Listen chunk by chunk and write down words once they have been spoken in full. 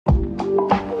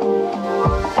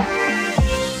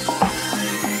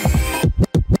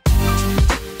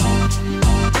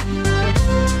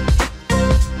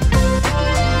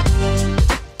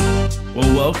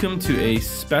Welcome to a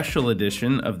special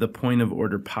edition of the Point of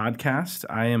Order podcast.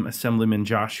 I am Assemblyman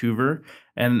Josh Hoover,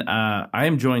 and I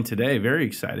am joined today, very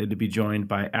excited to be joined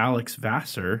by Alex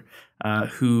Vassar,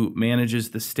 who manages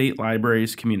the State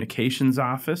Library's Communications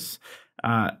Office.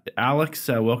 Alex,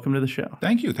 welcome to the show.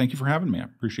 Thank you. Thank you for having me. I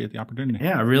appreciate the opportunity.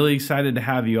 Yeah, really excited to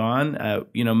have you on.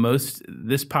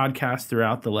 This podcast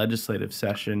throughout the legislative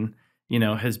session,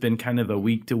 has been kind of a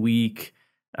week-to-week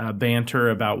banter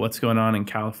about what's going on in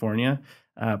California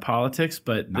politics,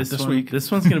 but this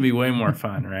one's going to be way more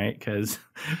fun, right? Because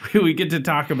we get to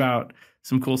talk about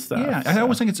some cool stuff. Yeah, I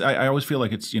always think I always feel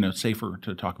like it's safer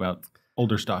to talk about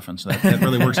older stuff, and so that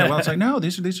really works out well. It's like, no,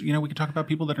 these we can talk about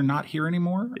people that are not here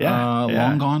anymore,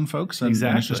 long gone folks. And,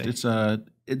 exactly. And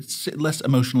it's less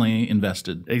emotionally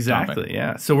invested. Exactly. Topic.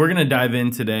 Yeah. So we're going to dive in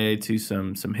today to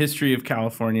some history of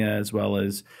California, as well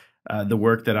as the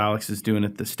work that Alex is doing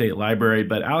at the State Library.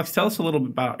 But Alex, tell us a little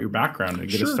bit about your background to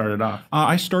get us started off.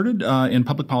 I started in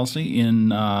public policy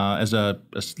as a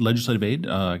legislative aide,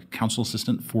 council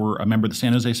assistant for a member of the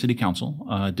San Jose City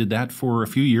Council. Did that for a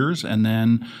few years, and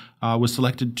then was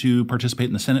selected to participate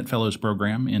in the Senate Fellows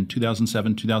Program in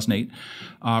 2007, 2008.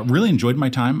 Really enjoyed my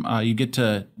time. You get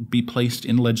to be placed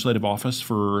in legislative office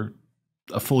for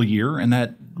a full year, and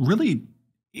that really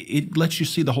it lets you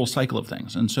see the whole cycle of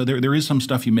things. And so there is some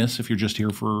stuff you miss if you're just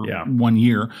here for 1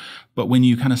 year. But when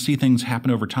you kind of see things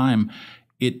happen over time,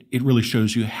 it really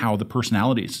shows you how the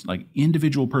personalities, like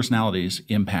individual personalities,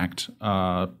 impact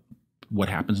what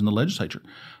happens in the legislature.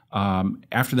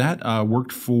 After that,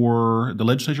 worked for the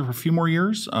legislature for a few more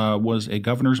years, was a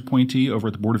governor's appointee over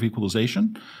at the Board of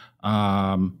Equalization.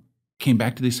 Came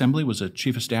back to the Assembly, was a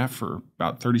chief of staff for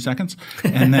about 30 seconds,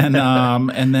 and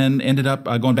then ended up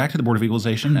going back to the Board of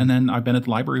Equalization, and then I've been at the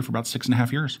library for about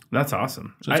 6.5 years. That's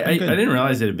awesome. So I didn't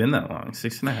realize it had been that long,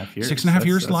 6.5 years. 6.5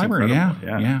 years at the library,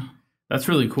 yeah. That's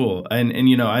really cool. And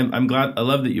I'm glad, I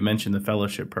love that you mentioned the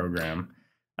fellowship program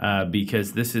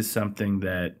because this is something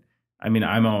that,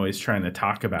 I'm always trying to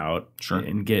talk about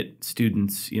and get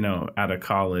students, out of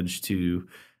college to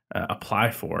apply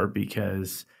for,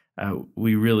 because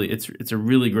it's a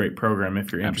really great program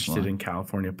if you're interested in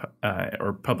California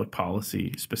or public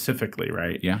policy specifically,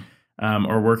 right? Yeah.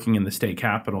 Or working in the state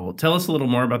capitol. Tell us a little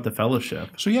more about the fellowship.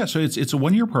 So it's a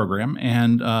 1-year program,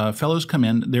 and fellows come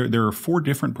in. There are 4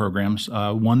 different programs.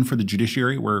 One for the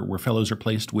judiciary, where fellows are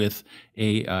placed with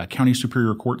a county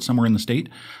superior court somewhere in the state.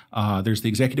 There's the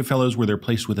executive fellows, where they're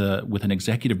placed with an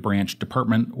executive branch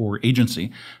department or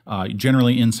agency,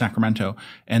 generally in Sacramento.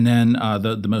 And then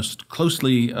the most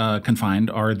closely confined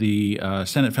are the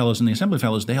Senate fellows and the Assembly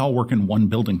fellows. They all work in one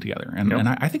building together, and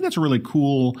I think that's a really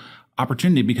cool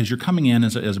opportunity, because you're coming in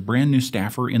as a brand new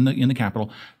staffer in the Capitol,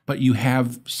 but you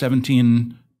have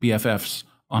 17 BFFs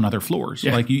on other floors.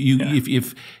 Yeah. Like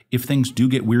if things do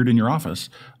get weird in your office,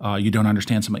 you don't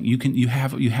understand something, you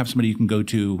have somebody you can go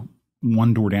to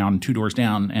 1 door down, 2 doors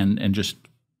down, and just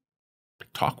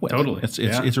talk with. Totally. It's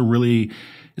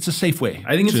a safe way.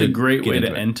 I think it's a great way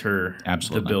to enter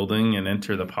the building and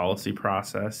enter the policy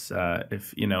process.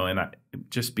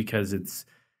 Just because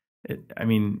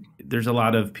there's a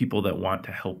lot of people that want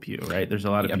to help you, right? There's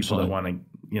a lot of people that want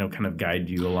to, kind of guide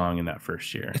you along in that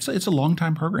first year. It's a long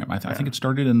time program. I think it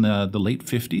started in the late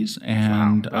 50s,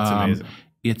 and wow, that's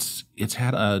amazing. It's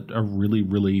had a really,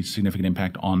 really significant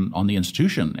impact on the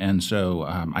institution. And so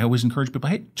I always encourage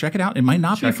people, hey, check it out. It might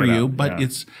not be for you, but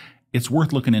it's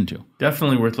worth looking into.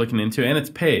 Definitely worth looking into, and it's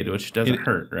paid, which doesn't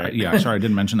hurt, right? Yeah, sorry, I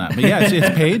didn't mention that, but yeah,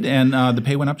 it's paid, and the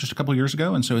pay went up just a couple of years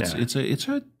ago, and so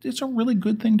it's a really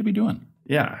good thing to be doing.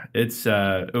 Yeah, it's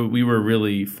we were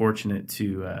really fortunate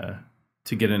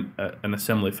to get an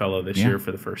Assembly Fellow this year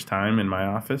for the first time in my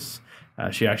office.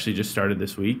 She actually just started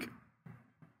this week,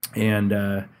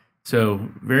 and so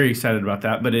very excited about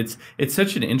that. But it's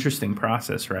such an interesting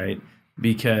process, right?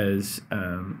 Because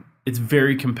it's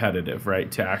very competitive,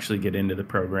 right? To actually get into the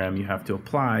program, you have to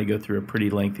apply, go through a pretty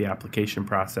lengthy application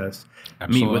process,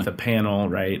 meet with a panel,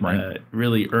 right?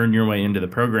 Really earn your way into the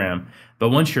program. But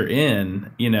once you're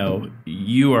in,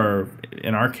 you are,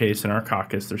 in our case, in our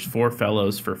caucus, there's 4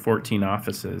 fellows for 14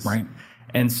 offices. Right.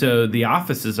 And so the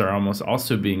offices are almost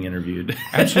also being interviewed.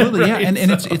 Absolutely, right? Yeah. And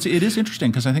it is interesting,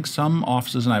 because I think some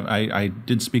offices, and I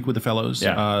did speak with the fellows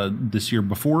this year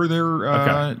before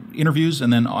their interviews,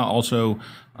 and then also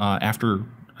after,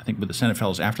 I think with the Senate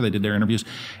fellows after they did their interviews,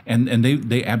 and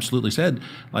they absolutely said,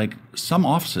 like, some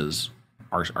offices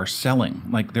are selling,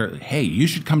 like, hey, you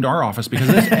should come to our office because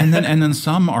of this, and then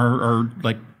some are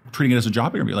like treating it as a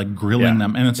job interview, like grilling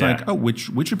them, and it's like, oh,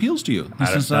 which appeals to you?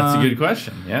 That's a good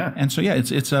question. Yeah. And so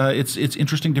it's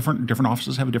interesting. Different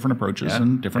offices have different approaches,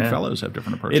 and different fellows have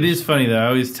different approaches. It is funny though. I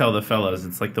always tell the fellows,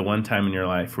 it's like the one time in your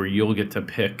life where you'll get to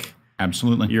pick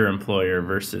your employer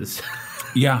versus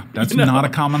that's not a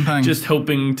common thing. Just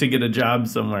hoping to get a job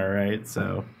somewhere, right?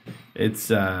 So it's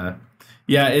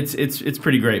it's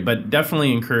pretty great, but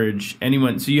definitely encourage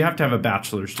anyone. So you have to have a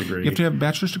bachelor's degree. You have to have a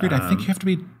bachelor's degree. I think you have to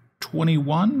be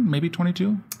 21, maybe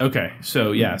 22. Okay,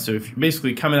 so so if you're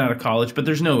basically coming out of college, but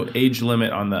there's no age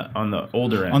limit on the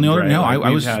older end. On the older, right? no, like I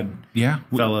was had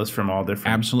fellows from all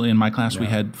different. Absolutely, in my class we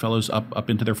had fellows up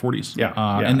into their 40s. Yeah,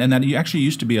 and that actually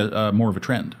used to be a more of a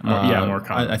trend. More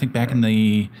common. I think back in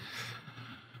the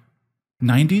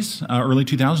 90s, early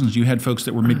 2000s, you had folks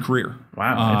that were mid-career.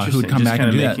 Wow, who would come back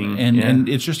and do that, and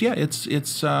it's just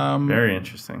it's very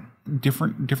interesting.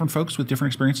 Different folks with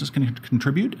different experiences can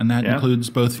contribute, and that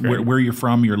includes both where you're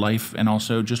from, your life, and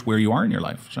also just where you are in your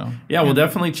life. So we'll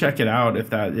definitely check it out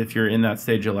if you're in that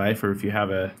stage of life, or if you have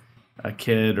a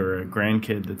kid or a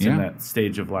grandkid that's in that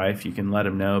stage of life, you can let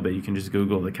them know. But you can just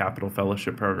Google the Capital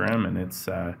Fellowship Program, and it's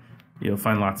you'll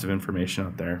find lots of information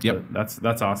out there. Yep. But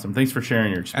that's awesome. Thanks for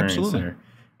sharing your experience there.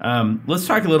 Let's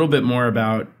talk a little bit more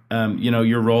about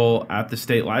your role at the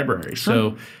state library. Sure.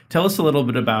 So tell us a little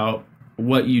bit about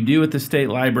what you do at the state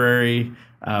library,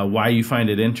 why you find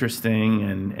it interesting,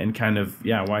 and kind of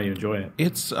why you enjoy it.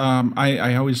 It's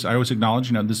I always acknowledge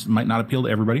this might not appeal to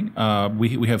everybody.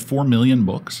 We have 4 million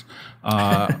books,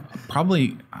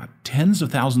 probably tens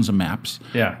of thousands of maps.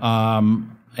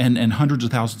 And hundreds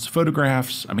of thousands of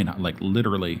photographs. I mean, like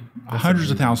literally hundreds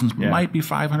of thousands, might be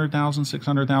 500,000,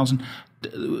 600,000.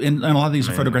 And a lot of these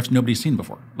are photographs nobody's seen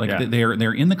before. Like they're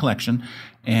in the collection,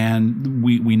 and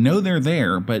we know they're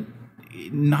there, but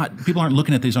people aren't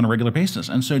looking at these on a regular basis.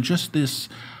 And so just this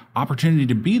opportunity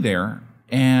to be there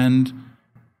and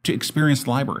to experience the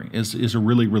library is a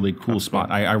really, really cool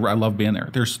spot. I love being there.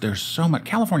 There's so much.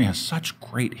 California has such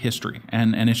great history,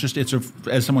 and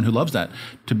as someone who loves that,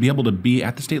 to be able to be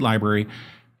at the state library,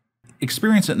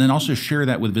 experience it, and then also share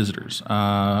that with visitors.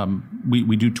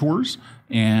 We do tours,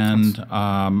 and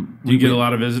do you get a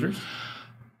lot of visitors?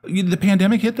 The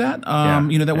pandemic hit that.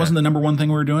 That wasn't the number one thing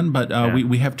we were doing, but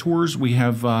we have tours, we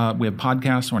have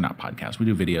podcasts, or not podcasts. We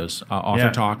do videos, author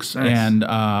talks, and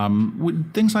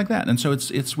things like that. And so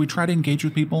we try to engage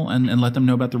with people and let them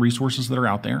know about the resources that are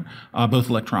out there,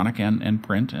 both electronic and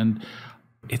print. And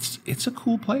it's a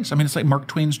cool place. I mean, it's like Mark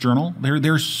Twain's journal.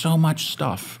 There's so much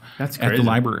stuff at the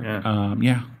library.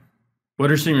 What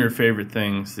are some of your favorite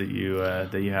things that you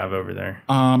have over there?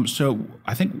 So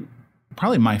I think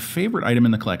probably my favorite item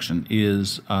in the collection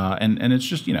is, and it's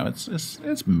just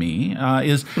it's me,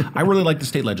 is I really like the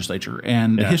state legislature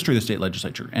and the history of the state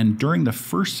legislature. And during the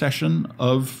first session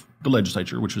of the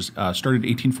legislature, which was started in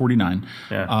 1849,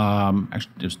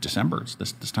 actually it was December. It's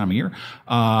this time of year.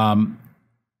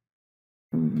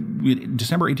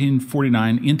 December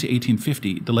 1849 into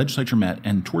 1850, the legislature met,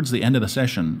 and towards the end of the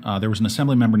session, there was an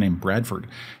assembly member named Bradford,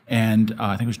 and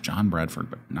I think it was John Bradford,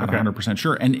 but not 100%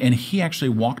 sure. And he actually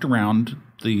walked around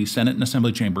the Senate and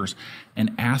Assembly chambers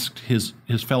and asked his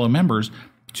fellow members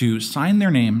to sign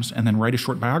their names and then write a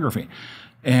short biography.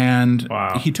 And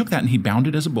he took that and he bound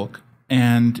it as a book,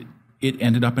 and it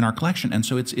ended up in our collection. And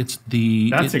so it's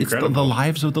the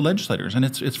lives of the legislators, and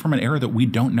it's from an era that we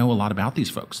don't know a lot. About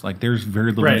these folks. Like there's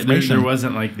very little information. There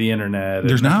wasn't like the internet.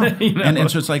 There's not.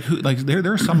 And so it's like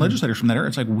there are some legislators from that era.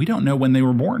 It's like we don't know when they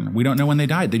were born. We don't know when they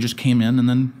died. They just came in and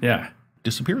then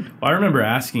disappeared. Well, I remember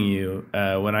asking you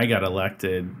when I got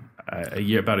elected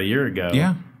about a year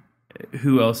ago.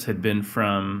 Who else had been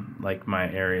from like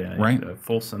my area? Right.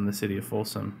 Folsom, the city of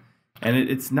Folsom, and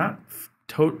it's not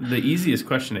the easiest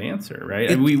question to answer,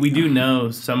 right? We do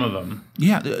know some of them.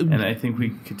 And I think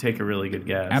we could take a really good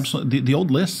guess. Absolutely. The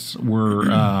old lists were,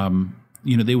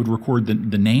 they would record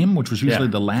the name, which was usually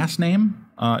the last name.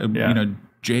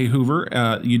 J.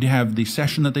 Hoover. You'd have the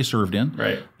session that they served in,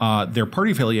 their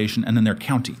party affiliation, and then their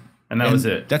county. And that was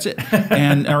it. That's it.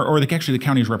 And actually the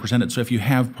county is represented. So if you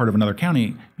have part of another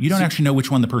county, you don't actually know which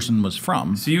one the person was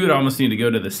from. So you would almost need to go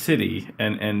to the city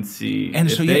and see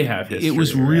if they have history. It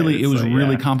was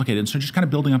really complicated. And so just kind of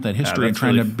building up that history and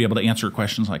trying to be able to answer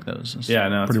questions like those is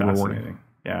pretty rewarding.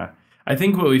 Yeah. I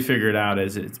think what we figured out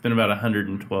is it's been about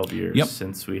 112 years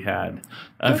since we had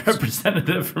a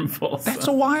representative from Folsom. That's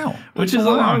a while. Which is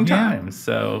a long time. Yeah.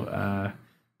 So,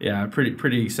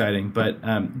 pretty exciting. But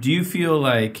do you feel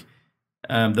like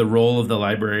the role of the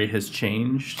library has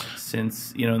changed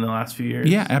since, in the last few years?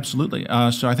 Yeah, absolutely.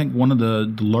 So I think one of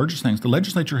the largest things, the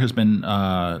legislature has been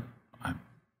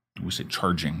we say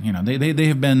charging. They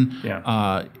have been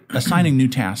assigning new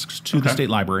tasks to the state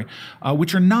library,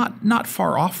 which are not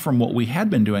far off from what we had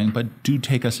been doing, but do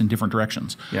take us in different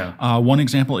directions. Yeah. One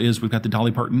example is we've got the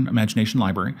Dolly Parton Imagination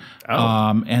Library,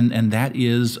 and that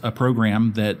is a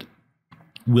program that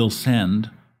will send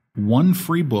one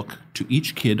free book to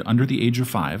each kid under the age of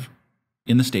 5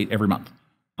 in the state every month.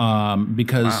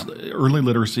 Because early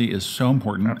literacy is so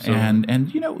important. Absolutely.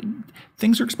 And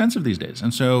things are expensive these days.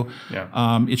 And so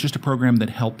it's just a program that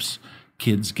helps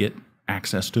kids get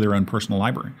access to their own personal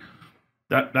library.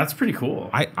 That's pretty cool.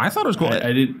 I thought it was cool.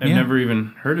 I've never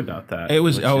even heard about that.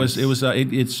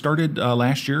 It started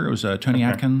last year. It was Tony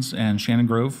Atkins and Shannon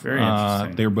Grove. Very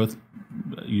interesting. They were both,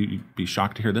 you'd be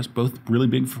shocked to hear this, both really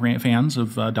big fans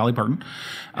of Dolly Parton.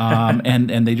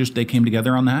 And they came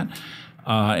together on that.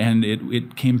 And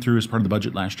it came through as part of the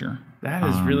budget last year. That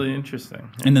is really interesting.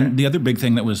 Okay. And then the other big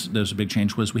thing that was a big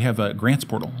change was we have a grants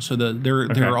portal. So there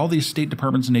are all these state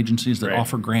departments and agencies that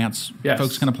offer grants. Yes.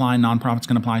 Folks can apply, nonprofits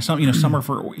can apply. Some are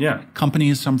for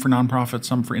companies, some for nonprofits,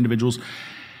 some for individuals.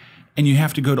 And you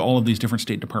have to go to all of these different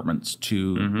state departments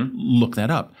to look that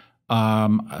up.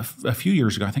 A few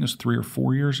years ago, I think it was 3 or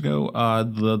 4 years ago,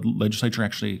 the legislature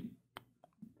actually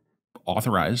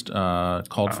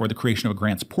called for the creation of a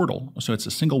grants portal. So it's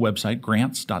a single website,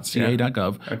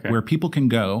 grants.ca.gov, where people can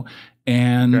go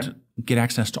and get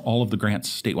access to all of the grants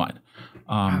statewide.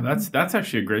 That's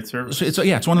actually a great service. So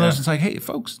it's one of those. It's like, hey,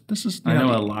 folks, this is. I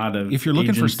know a lot of if you're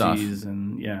looking for stuff,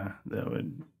 and that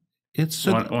would. It's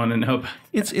want to know.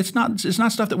 It's not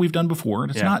stuff that we've done before.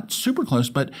 It's not super close,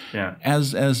 but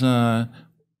as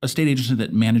a state agency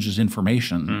that manages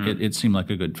information, it seemed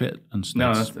like a good fit. And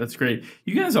no, that's great.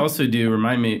 You guys also do,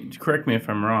 correct me if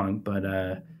I'm wrong, but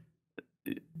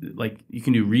like you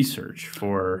can do research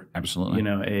for absolutely,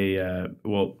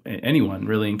 anyone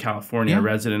really in California, a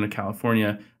resident of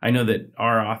California. I know that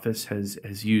our office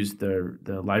has used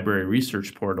the library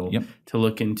research portal to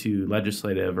look into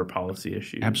legislative or policy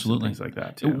issues, absolutely, and things like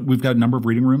that too. We've got a number of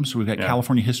reading rooms. So we've got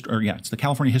California history, it's the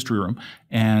California History Room,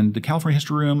 and the California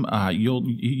History Room.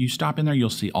 You stop in there,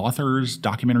 you'll see authors,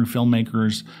 documentary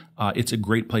filmmakers. It's a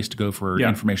great place to go for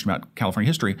information about California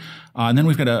history. And then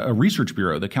we've got a research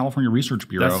bureau, the California Research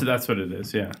Bureau. That's what it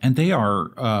is, yeah. And they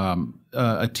are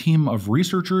a team of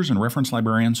researchers and reference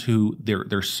librarians who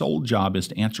their sole job is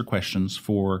to answer questions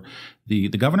for the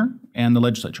governor and the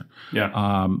legislature.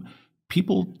 Yeah.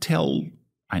 People tell,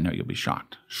 I know you'll be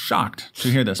shocked to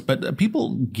hear this, but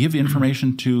people give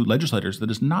information to legislators that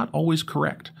is not always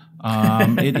correct.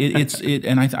 And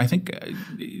I think,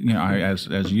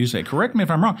 as you say, correct me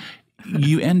if I'm wrong,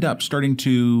 you end up starting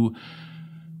to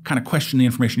kind of question the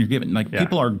information you're given. Like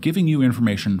people are giving you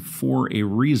information for a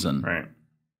reason, right?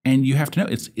 And you have to know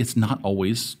it's not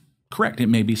always correct. It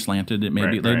may be slanted. It may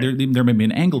be there may be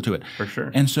an angle to it, for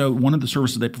sure. And so one of the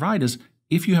services they provide is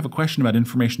if you have a question about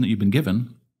information that you've been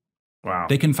given. Wow.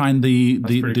 They can find the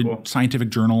cool. scientific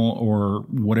journal or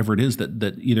whatever it is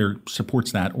that either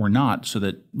supports that or not, so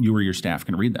that you or your staff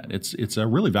can read that. It's a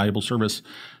really valuable service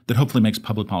that hopefully makes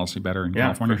public policy better in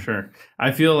California. For sure.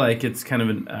 I feel like it's kind of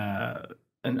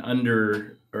an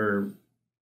under, or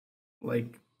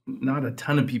like not a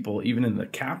ton of people even in the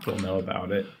Capitol know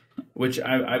about it, which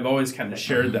I've always kind of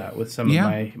shared that with some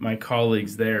of my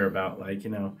colleagues there about, like,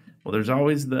 there's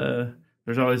always the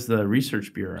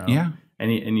research bureau. Yeah. And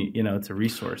it's a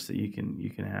resource that you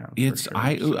can have.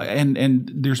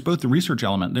 And there's both the research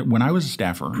element. When I was a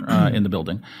staffer in the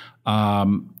building, I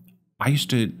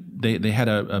used to. They had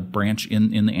a branch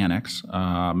in the annex,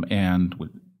 and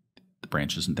the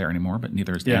branch isn't there anymore, but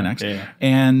neither is the annex. Yeah.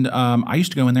 And I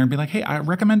used to go in there and be like, "Hey, I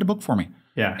recommend a book for me."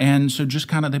 Yeah. And so just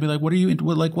kind of, they'd be like, what are you into?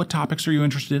 Like, what topics are you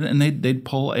interested in? And they'd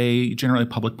pull a generally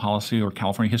public policy or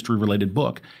California history related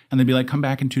book. And they'd be like, come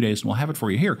back in 2 days and we'll have it for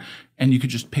you here. And you could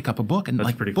just pick up a book. And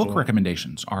that's like book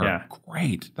recommendations are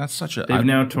great. That's such a. They've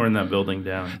now torn that building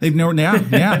down. They've no,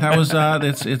 that was,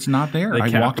 it's not there. I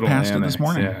walked past it this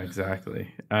morning. Yeah, exactly.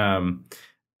 But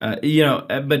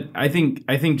I think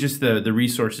just the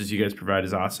resources you guys provide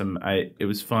is awesome. It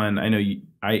was fun. I know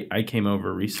I came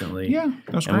over recently. Yeah,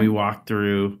 that was great. And we walked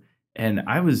through, and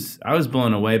I was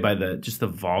blown away by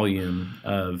the volume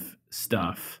of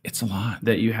stuff. It's a lot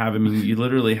that you have. I mean, you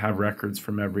literally have records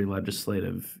from every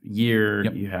legislative year.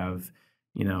 Yep. You have,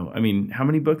 how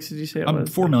many books did you say it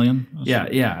was? 4 million.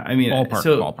 Yeah. I mean,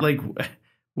 ballpark. Like,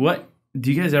 what? Do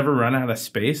you guys ever run out of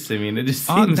space? I mean, it just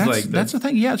seems that's the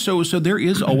thing. Yeah. So there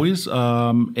is always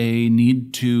a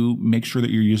need to make sure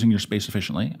that you're using your space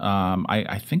efficiently.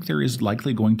 I think there is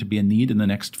likely going to be a need in the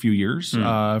next few years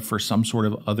for some sort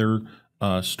of other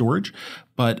storage.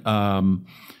 But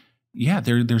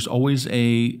there's always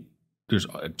a there's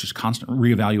just constant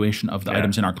reevaluation of the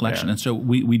items in our collection. And so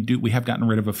we have gotten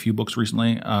rid of a few books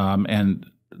recently, and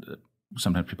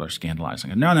sometimes people are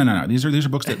scandalizing it. No. These are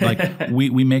books that like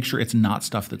we make sure it's not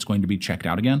stuff that's going to be checked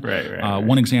out again. Right.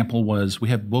 One example was we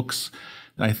have books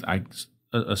that I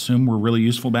assume were really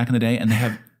useful back in the day, and they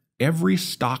have every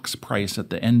stock's price at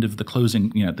the end of the closing,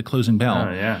 the closing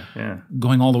bell,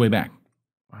 going all the way back.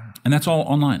 Wow. And that's all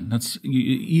online. That's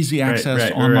easy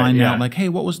access online now. Like, hey,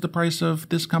 what was the price of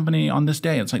this company on this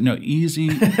day? It's like, no, easy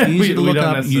to look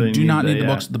up. You do not need the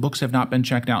books. The books have not been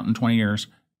checked out in 20 years.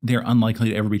 They're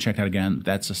unlikely to ever be checked out again.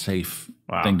 That's a safe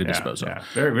thing to dispose of.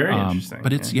 Very interesting.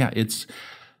 But it's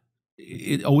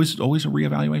always a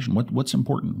reevaluation. What's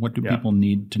important? What do people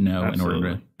need to know in order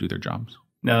to do their jobs?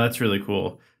 No, that's really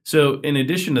cool. So in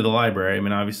addition to the library, I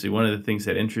mean, obviously one of the things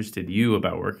that interested you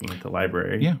about working at the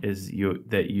library is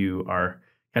that you are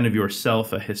kind of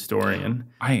yourself a historian.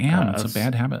 I am. It's a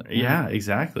bad habit. Yeah,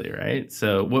 exactly. Right.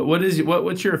 So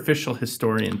what's your official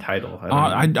historian title?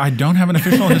 I don't have an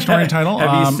official historian title.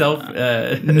 Have you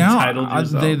titled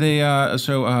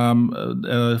yourself?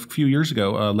 A few years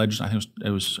ago, I think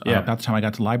it was about the time I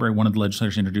got to the library, one of the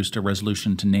legislators introduced a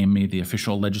resolution to name me the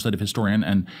official legislative historian,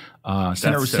 and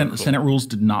Senate rules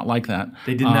did not like that.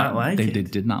 They did not like it? They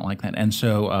did not like that. And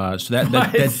so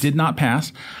that did not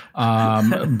pass.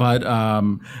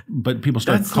 But people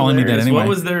started calling me that anyway. What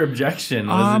was their objection?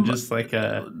 Was it just like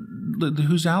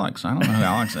who's Alex? I don't know who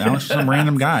Alex. Alex is some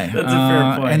random guy. That's a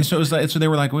fair point. And so it was like, so they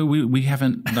were like, we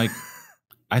haven't like.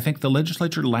 I think the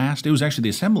legislature it was actually the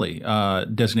Assembly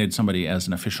designated somebody as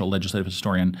an official legislative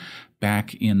historian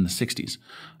back in the 60s.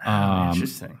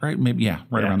 Interesting. Right? Maybe,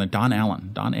 around there. Don A.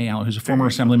 Allen, who's a former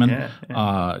Assemblyman.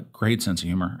 Great sense of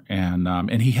humor.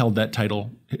 And he held that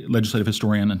title, legislative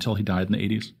historian, until he died in the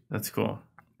 80s. That's cool.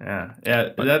 Yeah.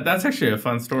 That's actually a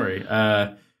fun story.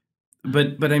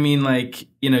 But I mean, like,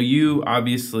 you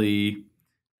obviously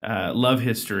love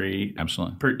history.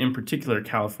 Absolutely. In particular,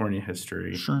 California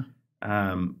history. Sure.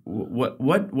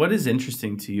 What is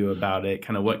interesting to you about it?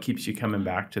 Kind of what keeps you coming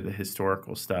back to the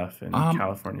historical stuff in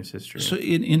California's history? So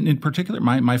in particular,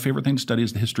 my favorite thing to study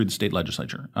is the history of the state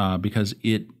legislature, because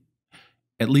it,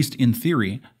 at least in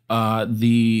theory,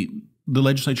 the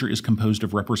legislature is composed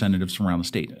of representatives from around the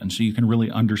state. And so you can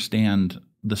really understand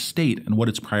the state and what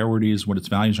its priorities, what its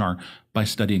values are by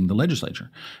studying the legislature,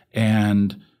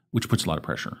 and which puts a lot of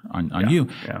pressure on you.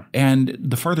 Yeah. And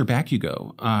the farther back you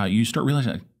go, you start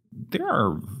realizing there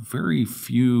are very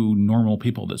few normal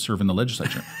people that serve in the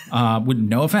legislature. With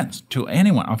no offense to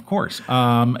anyone, of course,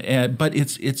 but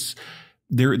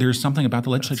there's something about the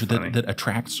legislature that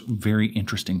attracts very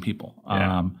interesting people.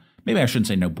 Maybe I shouldn't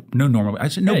say no normal. I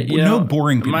said no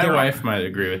boring people. My wife might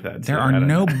agree with that too. There are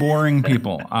no boring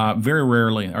people. Very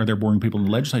rarely are there boring people in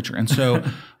the legislature, and so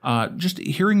just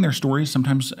hearing their stories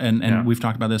sometimes, and we've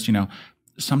talked about this,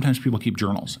 sometimes people keep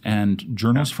journals, and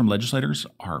journals from legislators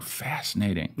are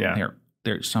fascinating. Yeah.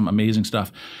 There's some amazing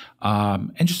stuff.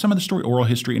 And just some of the oral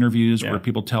history interviews where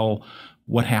people tell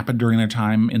what happened during their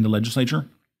time in the legislature.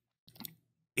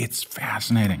 It's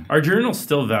fascinating. Are journals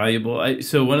still valuable?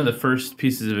 So one of the first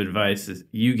pieces of advice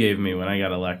you gave me when I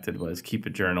got elected was keep a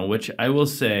journal, which I will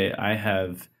say I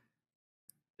have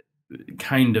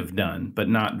kind of done, but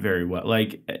not very well.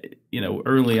 Like,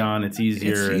 early on it's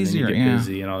easier and then you get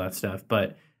busy and all that stuff.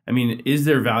 But I mean, is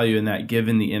there value in that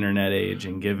given the internet age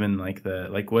and given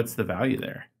what's the value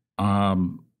there?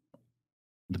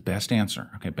 The best answer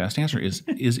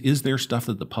is there stuff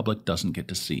that the public doesn't get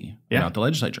to see about the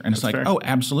legislature? And it's like, fair. Oh,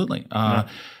 absolutely.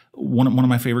 One of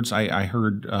my favorites I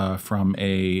heard from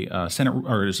a Senate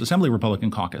or Assembly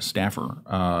Republican caucus staffer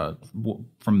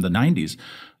from the 90s.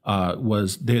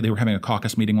 Was they were having a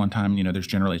caucus meeting one time. There's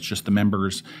generally it's just the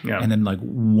members and then like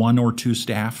one or two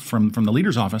staff from the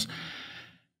leader's office.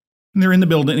 And they're in the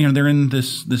building, they're in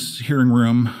this hearing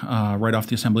room right off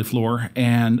the assembly floor,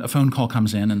 and a phone call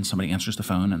comes in, and somebody answers the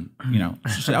phone, and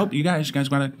she said, "Oh, you guys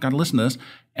gotta listen to this."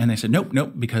 And they said,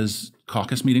 "Nope," because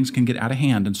caucus meetings can get out of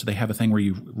hand, and so they have a thing where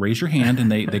you raise your hand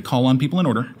and they call on people in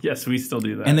order. Yes, we still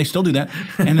do that, and they still do that.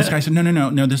 And this guy said,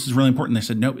 "No, this is really important." They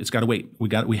said, "Nope, it's got to wait.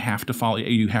 We have to follow.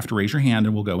 You have to raise your hand,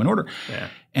 and we'll go in order." Yeah.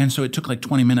 And so it took like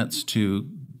 20 minutes to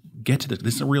get to this.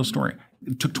 This is a real story.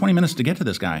 It took 20 minutes to get to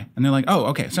this guy, and they're like, "Oh,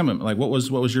 okay." Someone like, what was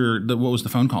the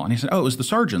phone call? And he said, "Oh, it was the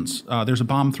sergeants. There's a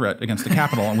bomb threat against the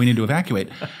Capitol, and we need to evacuate."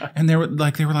 And they were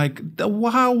like,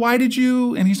 "Wow, why did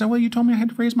you?" And he said, "Well, you told me I had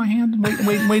to raise my hand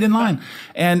and wait in line."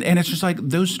 And it's just like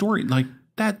those stories like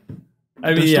that.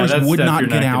 I mean, those would not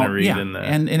get out.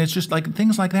 And it's just like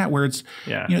things like that where it's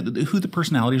who the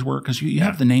personalities were, because you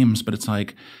have the names, but it's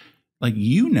like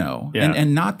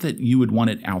and not that you would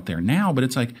want it out there now, but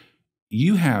it's like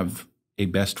you have a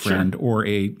best friend or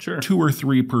a Sure. 2 or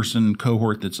 3 person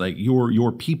cohort that's like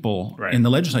your people in the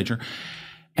legislature.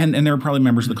 And there are probably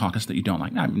members of the caucus that you don't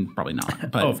like. I mean, probably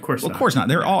not. But of course not. Of course not.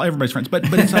 They're all everybody's friends. But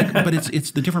it's like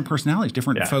it's the different personalities,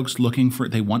 different folks looking for,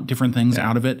 they want different things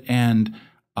out of it, and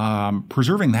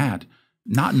preserving that.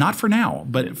 Not for now,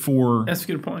 but for that's a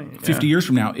good point. 50 years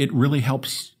from now, it really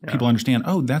helps people understand,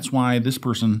 oh, that's why this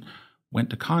person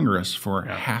went to Congress for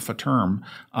half a term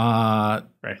a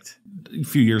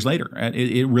few years later.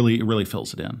 It really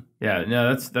fills it in. Yeah,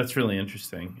 no, that's really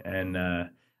interesting. And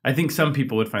I think some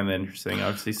people would find that interesting.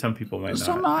 Obviously, some people might not.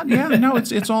 Some not. Yeah, no,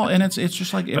 it's all, and it's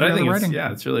just like but I think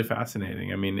it's really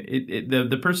fascinating. I mean,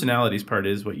 the personalities part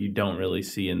is what you don't really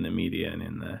see in the media and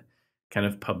in the kind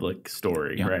of public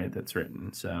story, right? That's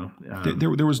written. So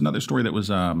there was another story that was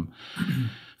from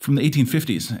the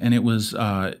 1850s, and it was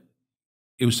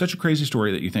such a crazy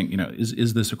story that you think,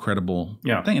 is this a credible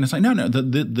thing? And it's like, no.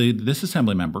 This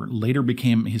assembly member later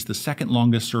he's the second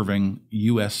longest serving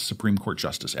U.S. Supreme Court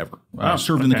justice ever.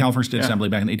 Served in the California State Assembly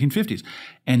back in the 1850s,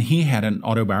 and he had an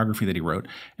autobiography that he wrote.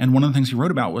 And one of the things he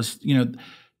wrote about was,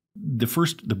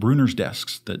 the Brunner's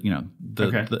desks that,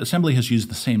 the assembly has used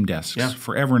the same desks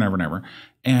forever and ever and ever.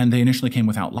 And they initially came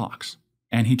without locks.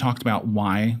 And he talked about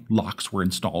why locks were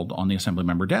installed on the assembly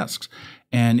member desks.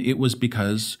 And it was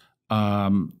because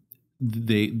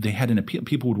they had an appeal.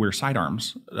 People would wear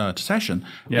sidearms to session.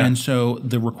 Yeah. And so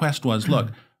the request was,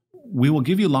 look, we will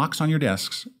give you locks on your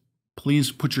desks.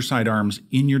 Please put your sidearms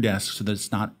in your desk so that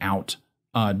it's not out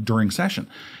during session.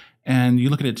 And you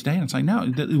look at it today, and it's like, no.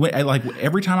 Like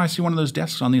every time I see one of those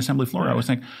desks on the assembly floor, I always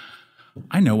think,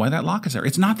 I know why that lock is there.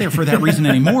 It's not there for that reason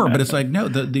anymore, but it's like, no,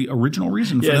 the original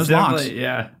reason for those locks.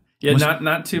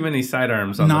 Not too many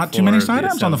sidearms on the floor. Not too many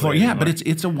sidearms on the floor. Yeah, but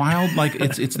it's a wild, like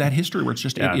it's that history where it's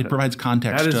just it provides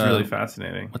context. That is really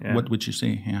fascinating. What would you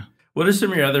see? Yeah. What are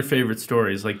some of your other favorite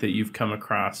stories, like that you've come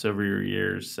across over your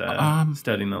years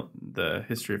studying the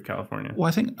history of California? Well,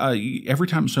 I think every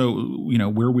time. So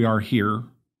where we are here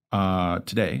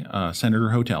today, Senator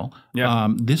Hotel. Yeah.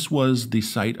 This was the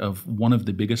site of one of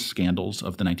the biggest scandals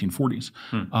of the 1940s.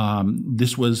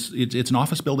 It's an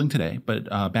office building today, but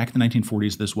back in the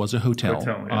 1940s, this was a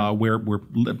hotel where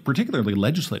particularly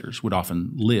legislators would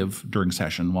often live during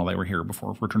session while they were here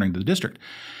before returning to the district.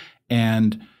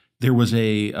 And there was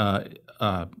a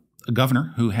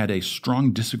governor who had a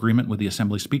strong disagreement with the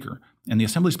Assembly Speaker, and the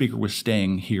Assembly Speaker was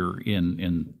staying here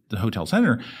in the Hotel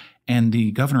Center. And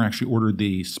the governor actually ordered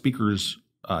the speaker's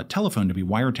telephone to be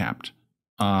wiretapped.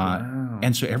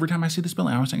 And so every time I see this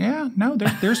building, I was saying,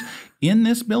 there's in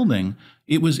this building,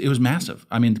 it was massive.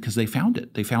 I mean, because they found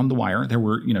it. They found the wire. There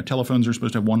were, telephones are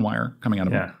supposed to have one wire coming out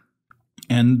of them.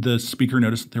 And the speaker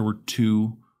noticed that there were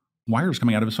 2 wires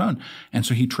coming out of his phone. And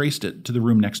so he traced it to the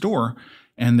room next door.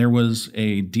 And there was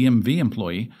a DMV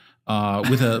employee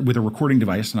with a recording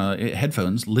device and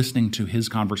headphones listening to his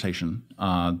conversation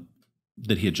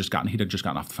that he had just gotten. He'd just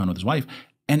gotten off the phone with his wife,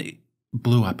 and it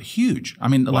blew up huge. I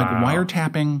mean, like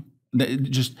wiretapping,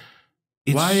 it's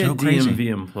Why so a crazy. DMV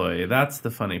employee? That's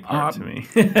the funny part to me.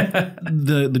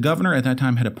 The governor at that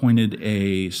time had appointed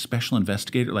a special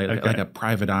investigator, like a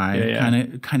private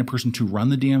eye kind of person to run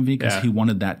the DMV because he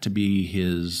wanted that to be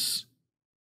his,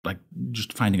 like,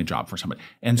 just finding a job for somebody.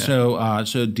 And so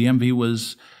DMV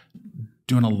was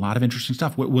doing a lot of interesting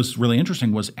stuff. What was really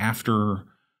interesting was after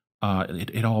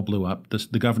it all blew up.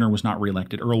 The governor was not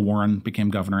reelected. Earl Warren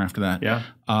became governor after that. Yeah.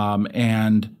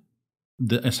 And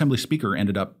the Assembly Speaker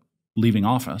ended up leaving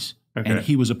office, and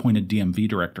he was appointed DMV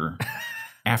director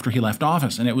after he left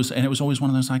office. And it was always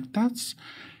one of those, like,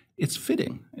 it's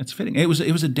fitting. It's fitting. It was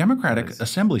a Democratic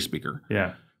Assembly Speaker.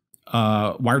 Yeah.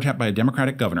 Wiretapped by a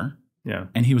Democratic governor. Yeah.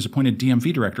 And he was appointed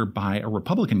DMV director by a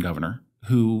Republican governor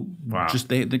who just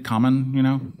the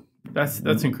common, That's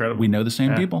incredible. We know the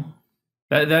same people.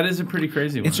 That is a pretty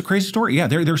crazy one. It's a crazy story. Yeah,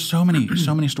 there's so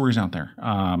many stories out there,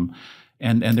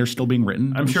 and they're still being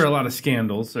written. I'm sure a lot of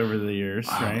scandals over the years,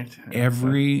 right?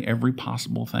 Every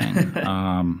possible thing.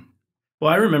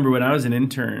 Well, I remember when I was an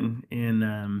intern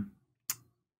in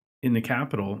the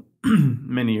Capitol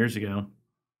many years ago.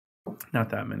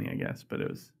 Not that many, I guess, but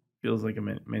feels like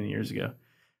many years ago.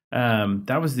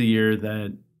 That was the year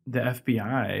that the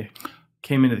FBI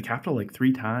came into the Capitol like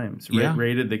 3 times,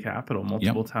 raided the Capitol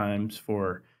multiple times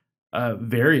for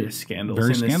various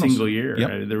scandals in a single year.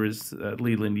 Yep. There was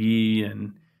Leland Yee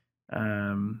and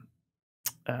now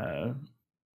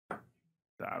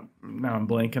I'm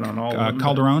blanking on all of them.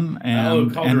 Calderon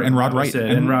and Rod Wright.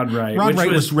 And Rod Wright. Rod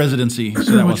Wright was residency.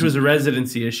 So which was a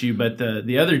residency issue, but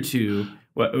the other 2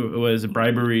 was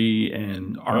bribery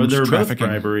and arms trafficking.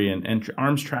 Both bribery and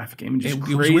arms trafficking. Just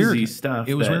crazy it was weird. Stuff.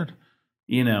 It was weird.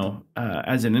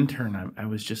 as an intern, I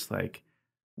was just like,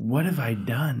 what have I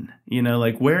done?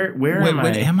 Like where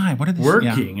am I? What are these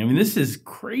working? Yeah. I mean, this is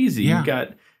crazy. You've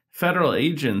got federal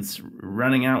agents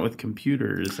running out with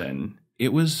computers, and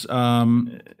it was a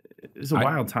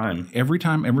wild time. Every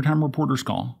time reporters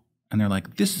call and they're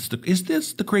like, is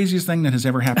this the craziest thing that has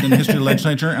ever happened in the history of the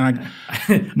legislature? And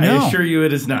no, I assure you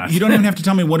it is not. You don't even have to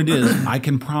tell me what it is. I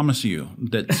can promise you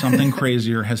that something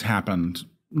crazier has happened.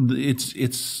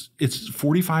 It's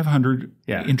 4,500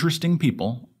 interesting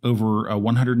people over a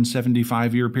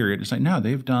 175-year period. It's like, no,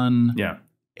 they've done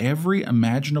every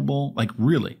imaginable, like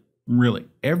really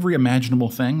every imaginable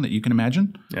thing that you can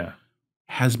imagine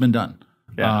has been done.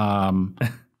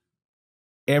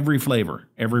 Every flavor,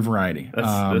 every variety.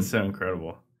 That's so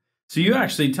incredible. So you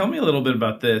actually, tell me a little bit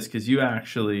about this, because you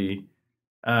actually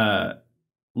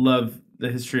love the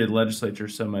history of the legislature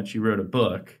so much. You wrote a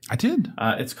book. I did.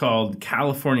 It's called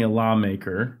California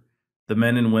Lawmaker, The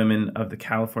Men and Women of the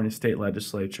California State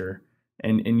Legislature.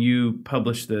 And you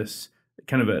publish this,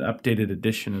 kind of an updated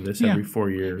edition of this every 4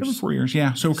 years. Every 4 years,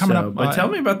 yeah. So coming up. But tell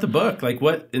me about the book. Like,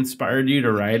 what inspired you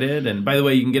to write it? And by the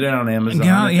way, you can get it on Amazon if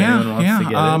anyone wants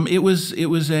to get it.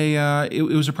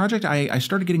 It was a project. I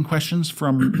started getting questions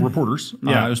from reporters.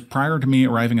 It was prior to me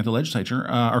arriving at the legislature,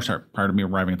 prior to me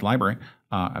arriving at the library.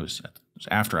 It was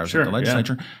after I was at the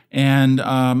legislature. And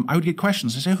I would get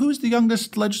questions. I say, who's the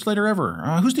youngest legislator ever?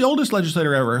 Who's the oldest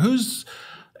legislator ever?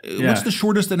 What's the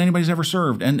shortest that anybody's ever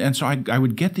served? And so I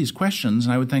would get these questions,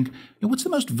 and I would think, what's the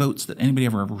most votes that anybody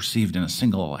ever received in a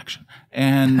single election?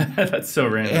 And that's so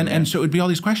random. And so it would be all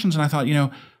these questions, and I thought,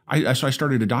 so I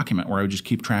started a document where I would just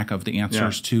keep track of the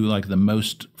answers to like the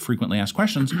most frequently asked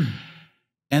questions.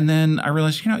 And then I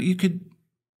realized, you could.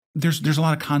 There's a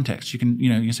lot of context. You can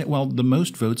you say, well, the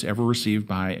most votes ever received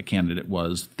by a candidate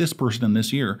was this person in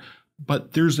this year,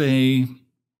 but there's a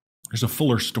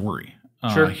fuller story.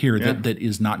 Here that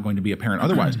is not going to be apparent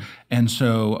otherwise. And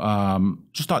so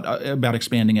just thought about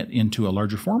expanding it into a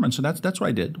larger form. And so that's what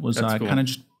I did, was kind of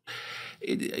just,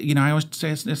 I always say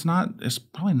it's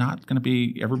probably not going to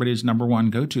be everybody's number one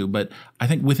go-to, but I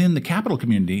think within the Capitol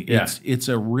community, it's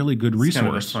a really good resource.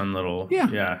 Kind of a fun little,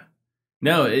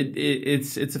 No,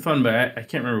 it's a fun, but I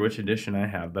can't remember which edition I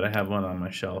have, but I have one on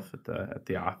my shelf at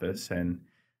the office, and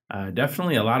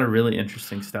definitely a lot of really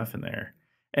interesting stuff in there.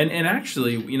 And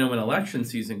actually, when election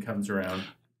season comes around,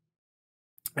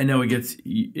 I know it gets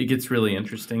really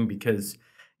interesting because,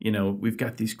 we've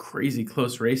got these crazy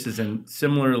close races, and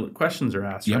similar questions are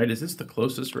asked, right? Is this the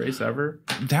closest race ever?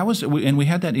 That was, and we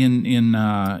had that in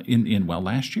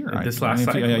last year. This last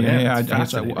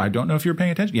cycle. I don't know if you're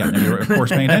paying attention. Yeah, you're of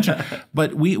course paying attention.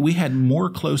 But we had more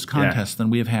close contests than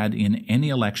we have had in any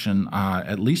election,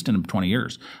 at least in 20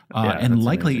 years, and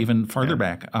likely amazing. Even farther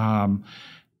back.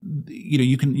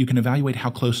 You can evaluate how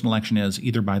close an election is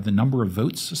either by the number of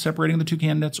votes separating the two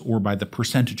candidates or by the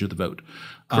percentage of the vote.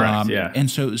 Correct. And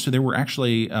so there were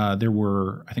actually I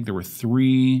think there were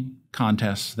 3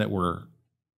 contests that were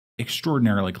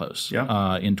extraordinarily close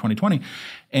in 2020,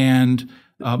 and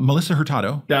Melissa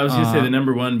Hurtado. I was going to say the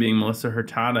number one being Melissa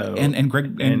Hurtado and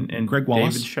Greg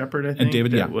Wallace, David Shepard. I think and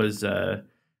David. Was.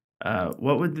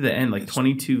 What would the end, like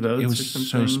 22 votes? It was or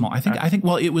something? So small. I think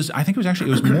it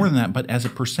was more than that, but as a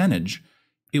percentage,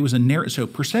 it was so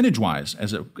percentage wise,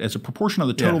 as a proportion of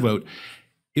the total vote,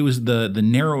 it was the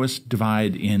narrowest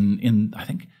divide in I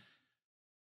think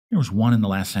there was one in the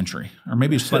last century, or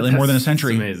maybe slightly more than a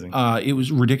century. Amazing. It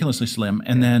was ridiculously slim,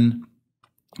 and then.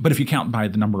 But if you count by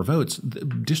the number of votes, the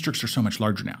districts are so much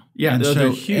larger now. Yeah,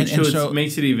 they're huge, so it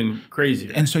makes it even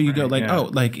crazier. And so you go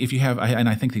like, if you have, and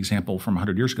I think the example from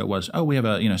 100 years ago was, we have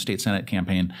a state senate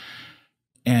campaign,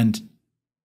 and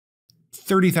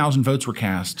 30,000 votes were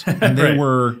cast, and they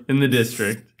were in the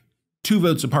district 2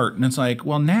 votes apart, and it's like,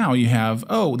 well, now you have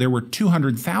there were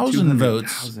 200,000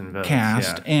 votes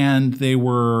cast, and they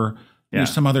were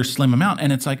some other slim amount,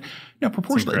 and it's like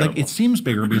proportionally, like it seems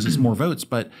bigger because it's more votes,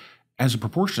 but as a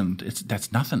proportion,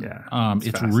 that's nothing.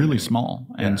 It's really small.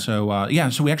 And so,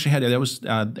 so we actually had, that was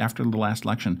after the last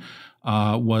election,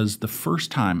 was the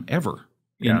first time ever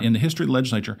in the history of the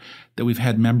legislature that we've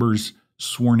had members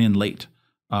sworn in late.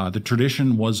 The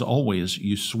tradition was always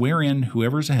you swear in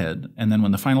whoever's ahead, and then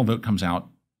when the final vote comes out,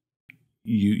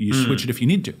 you switch it if you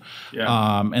need to.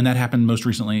 And that happened most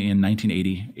recently in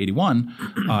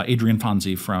 1980-81. Adrian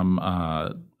Fonzie from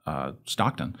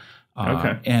Stockton.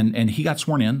 And he got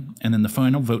sworn in, and then the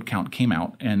final vote count came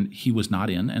out, and he was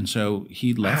not in, and so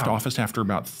he left office after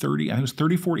about 30. I think it was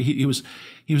 34. He was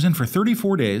in for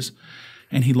 34 days,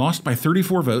 and he lost by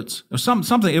 34 votes. It was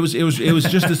something. It was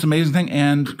just this amazing thing,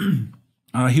 and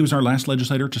He was our last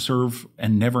legislator to serve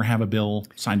and never have a bill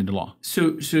signed into law.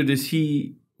 So does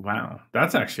he? Wow,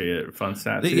 that's actually a fun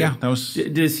stat. Too. Yeah, that was.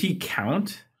 Does he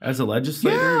count as a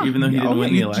legislator, even though he didn't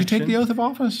win the election? Did you take the oath of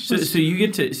office? So you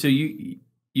get to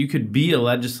you could be a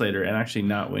legislator and actually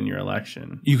not win your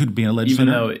election. You could be a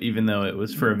legislator, even though it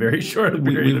was for a very short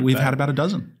period. We've had about a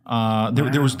dozen.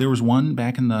 There was one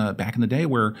back in the day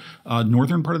where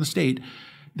northern part of the state,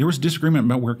 there was disagreement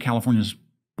about where California's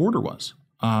border was.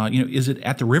 Is it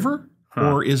at the river?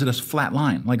 Or is it a flat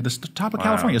line, like the top of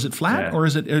California? Is it flat, or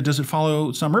does it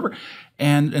follow some river?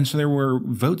 And so there were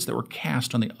votes that were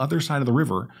cast on the other side of the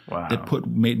river that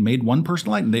made one person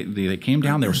elect. They came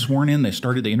down, they were sworn in, they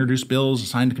introduced bills,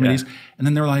 assigned to committees, and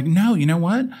then they were like, no, you know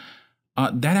what?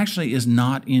 That actually is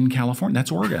not in California.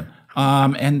 That's Oregon.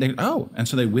 And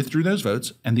so they withdrew those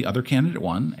votes, and the other candidate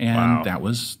won, and that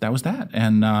was that.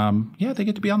 And they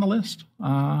get to be on the list.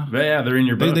 They're in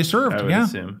your book. They served. I would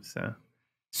assume so.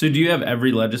 So do you have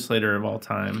every legislator of all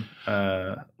time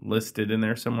listed in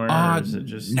there somewhere, or is it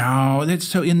just no?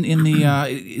 It's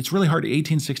it's really hard.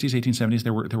 1860s, 1870s,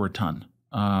 there were a ton.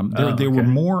 There were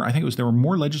more. I think there were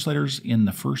more legislators in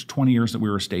the first 20 years that we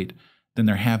were a state than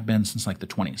there have been since like the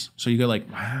 20s. So you go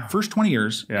first 20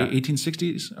 years,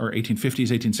 1860s or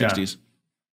 1850s, 1860s,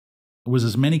 was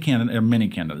as many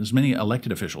candidates, as many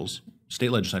elected officials,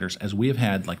 state legislators as we have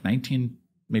had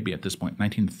maybe at this point,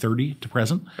 1930 to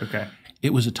present. Okay.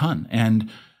 It was a ton,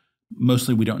 and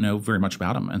mostly we don't know very much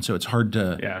about them, and so it's hard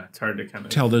to kind of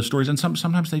tell those stories. And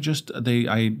sometimes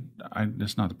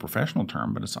it's not a professional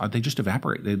term, but they just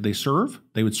evaporate. They serve.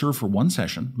 They would serve for one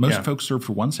session. Most folks served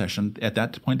for one session. At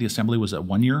that point, the assembly was a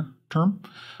 1-year term.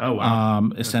 Oh wow.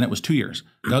 The Senate was 2 years.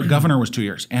 The governor was 2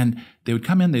 years, and they would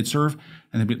come in. They'd serve,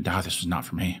 and they'd be, this is not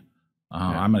for me.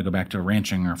 I'm going to go back to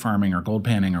ranching or farming or gold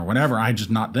panning or whatever.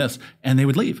 Not this. And they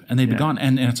would leave, and they'd be gone.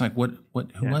 And it's like, who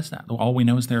was that? All we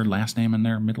know is their last name and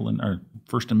their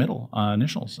first and middle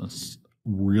initials. It's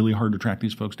really hard to track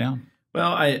these folks down.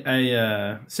 Well,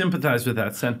 I sympathize with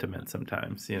that sentiment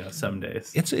sometimes. Some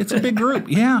days it's a big group.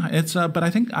 Yeah, it's. But I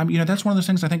think that's one of those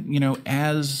things. I think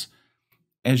as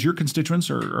your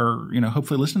constituents or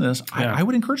hopefully listen to this, I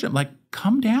would encourage them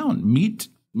come down,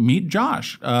 meet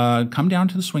Josh, come down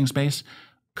to the swing space,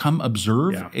 come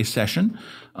observe a session,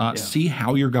 see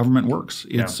how your government works.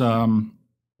 It's a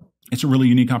really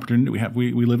unique opportunity we have.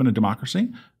 We live in a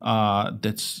democracy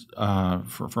that's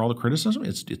for all the criticism,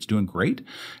 it's doing great,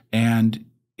 and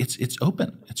it's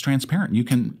open, it's transparent. You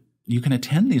can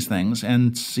attend these things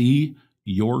and see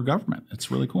your government. It's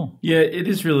really cool. Yeah, it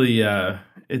is really.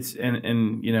 It's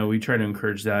and we try to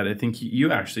encourage that. I think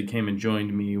you actually came and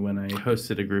joined me when I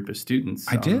hosted a group of students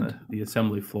on the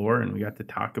assembly floor, and we got to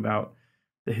talk about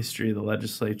the history of the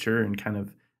legislature and kind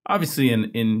of obviously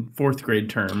in fourth grade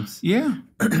terms. Yeah.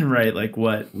 Right, like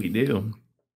what we do.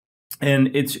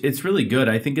 And it's really good.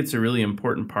 I think it's a really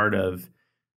important part of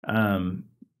learning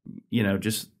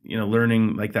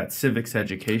like that civics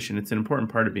education. It's an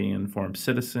important part of being an informed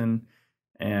citizen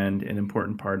and an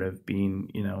important part of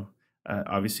being,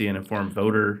 obviously an informed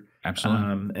voter.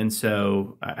 Absolutely. And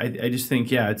so I just think,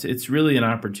 it's really an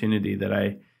opportunity that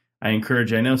I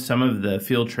encourage. I know some of the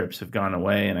field trips have gone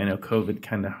away, and I know COVID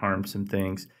kind of harmed some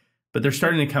things, but they're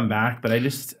starting to come back. But I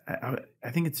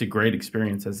think it's a great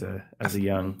experience as a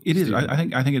young student.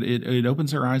 I think it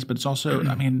opens their eyes, but it's also,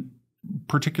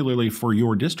 particularly for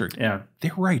your district, they're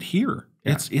right here.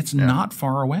 Yeah. It's not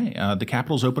far away. The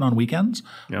Capitol's open on weekends.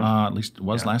 At least it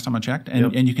was last time I checked.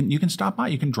 And you can stop by.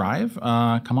 You can drive.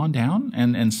 Come on down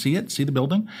and see the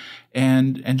building,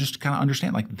 and just kind of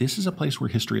understand this is a place where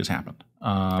history has happened.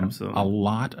 Absolutely. A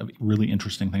lot of really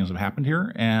interesting things have happened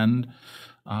here, and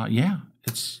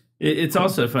it's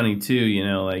also funny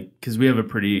too. Because we have a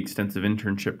pretty extensive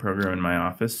internship program in my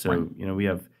office. So we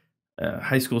have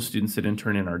high school students that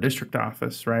intern in our district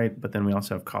office, right? But then we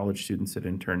also have college students that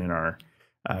intern in our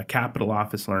Capitol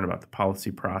office, learn about the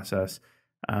policy process.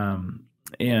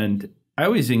 And I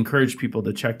always encourage people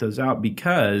to check those out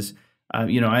because,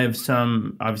 I have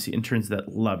some obviously interns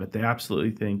that love it. They absolutely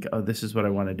think, oh, this is what I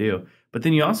want to do. But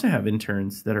then you also have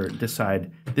interns that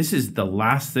decide this is the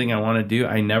last thing I want to do.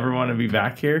 I never want to be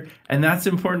back here. And that's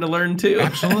important to learn too.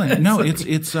 Absolutely. No, I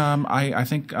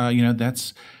think,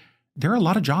 there are a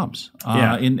lot of jobs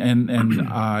in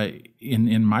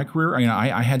my career.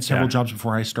 I had several jobs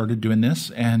before I started doing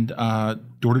this, and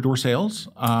door-to-door sales.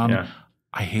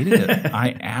 I hated it.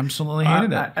 I absolutely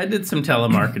hated it. I did some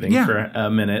telemarketing for a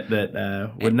minute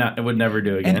that would never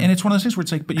do again. And it's one of those things where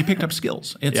it's but you picked up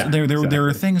skills. There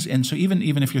are things, and so even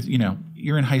if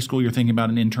you're in high school, you're thinking about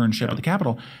an internship at the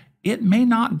Capitol. it may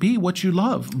not be what you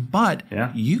love, but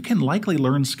you can likely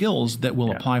learn skills that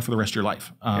will apply for the rest of your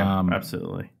life.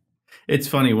 Absolutely. It's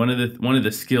funny. One of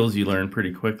the skills you learn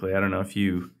pretty quickly, I don't know if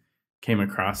you came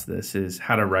across this, is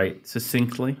how to write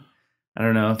succinctly. I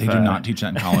don't know if they do not teach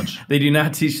that in college. They do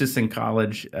not teach this in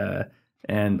college.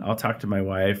 And I'll talk to my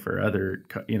wife or other,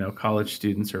 college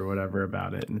students or whatever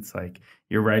about it. And it's like,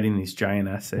 you're writing these giant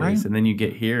essays, and then you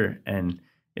get here and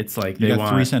it's like you got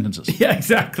 3 sentences. Yeah,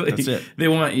 exactly. That's it. They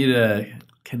want you to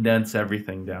condense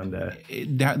everything down to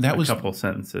that was a couple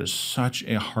sentences. Such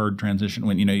a hard transition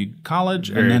when you college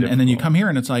and then you come here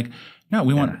and it's like, no,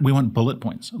 we want bullet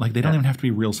points. Like they don't even have to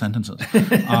be real sentences.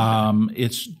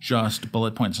 It's just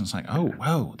bullet points. And it's like, oh,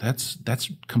 whoa,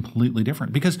 that's completely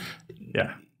different because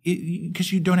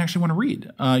you don't actually want to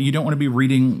read. You don't want to be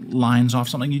reading lines off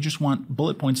something. You just want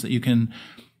bullet points that you can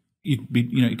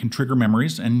trigger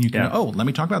memories, and you can let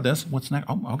me talk about this. What's next?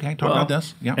 Oh, okay, talk about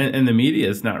this. Yeah. And the media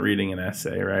is not reading an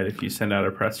essay, right? If you send out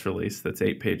a press release that's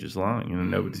 8 pages long,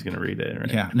 nobody's going to read it,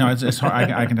 right? Yeah. No, it's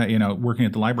hard. I can tell working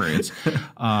at the library, it's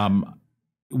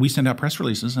we send out press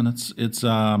releases, and it's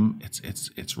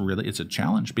really a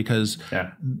challenge because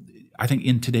I think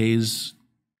in today's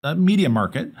media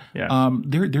market,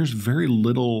 there's very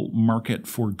little market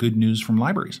for good news from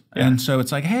libraries, and so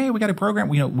it's like, hey, we got a program.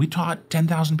 We taught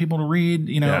 10,000 people to read,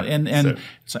 and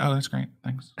it's like, oh, that's great,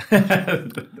 thanks,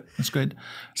 that's good.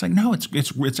 It's like, no,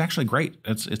 it's actually great.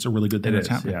 It's a really good thing that's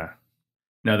happening. Yeah,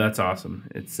 no, that's awesome.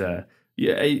 It's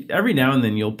every now and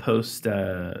then you'll post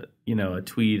a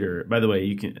tweet, or by the way,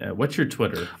 you can what's your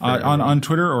Twitter on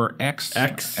Twitter or X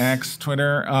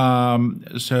Twitter.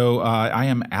 So I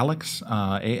am Alex,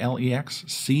 Alex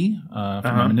C for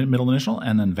my middle initial,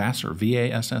 and then Vassar,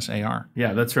 Vassar.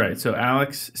 Yeah, that's right. So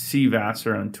Alex C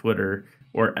Vassar on Twitter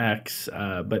or X,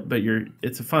 but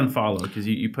it's a fun follow because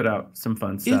you put out some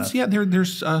fun stuff.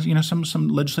 There's some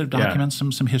legislative documents,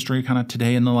 some history, kind of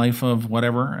today in the life of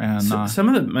whatever, and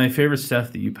some of my favorite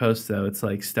stuff that you post though, it's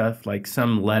like stuff like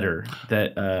some letter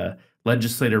that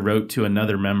legislator wrote to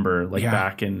another member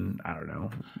back in, I don't know,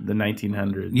 the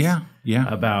 1900s.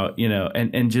 Yeah. About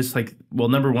and just like, well,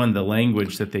 number one, the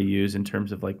language that they use in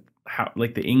terms of like how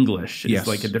the English is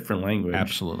like a different language.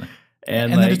 Absolutely.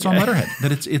 And that it's on letterhead.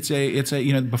 That it's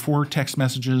a before text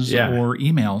messages or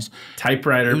emails.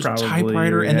 Typewriter, it was probably.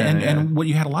 Typewriter, and what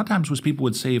you had a lot of times was people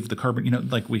would save the carbon.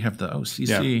 Like we have the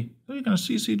CC. Oh, you're going to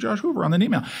CC Josh Hoover on an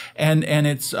email, and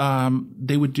it's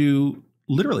they would do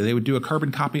a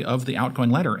carbon copy of the outgoing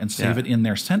letter and save it in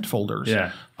their sent folders.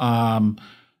 Yeah,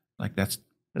 like that's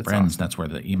friends. Awesome. That's where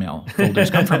the email folders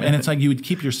come from. And it's like you would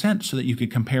keep your sent so that you could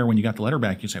compare when you got the letter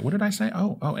back. You'd say, what did I say?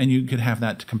 Oh, and you could have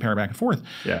that to compare back and forth.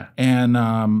 Yeah. And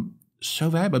so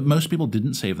valuable. But most people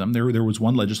didn't save them. There was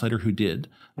one legislator who did.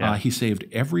 Yeah. He saved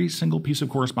every single piece of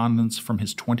correspondence from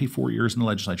his 24 years in the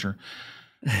legislature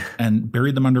and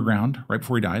buried them underground right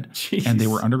before he died. Jeez. And they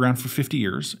were underground for 50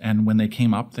 years. And when they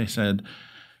came up, they said,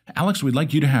 Alex, we'd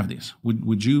like you to have these.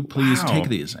 Would you please take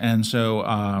these? And so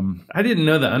I didn't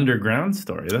know the underground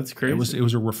story. That's crazy. It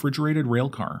was a refrigerated rail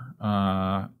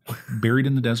car buried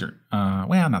in the desert.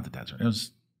 Well, not the desert. It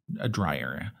was a dry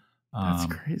area. That's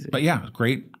crazy. But yeah,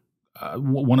 great.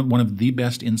 One of the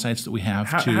best insights that we have.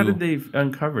 How did they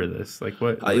uncover this? Like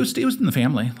what? It was in the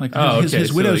family. Like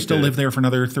his widow still lived there for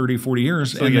another 30, 40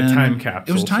 years. So like a time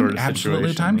capsule. It was absolutely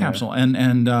a time capsule, and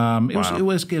it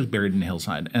was buried in the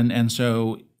hillside, and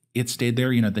so. It stayed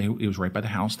there. It was right by the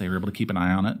house. They were able to keep an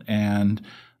eye on it, and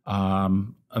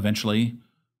eventually,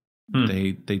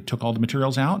 they took all the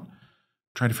materials out,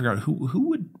 tried to figure out who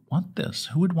would want this,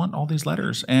 who would want all these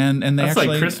letters, and they that's actually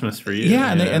like Christmas for you.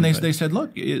 Yeah, they said,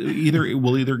 look,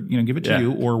 we'll either give it to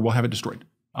you or we'll have it destroyed.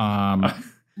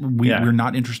 We're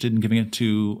not interested in giving it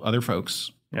to other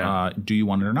folks. Yeah. Do you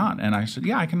want it or not? And I said,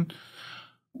 yeah, I can.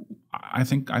 I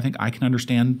think I can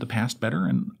understand the past better,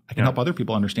 and I can help other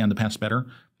people understand the past better.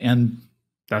 And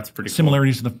that's pretty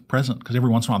similarities to the present, because every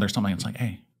once in a while there's something that's like,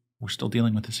 hey, we're still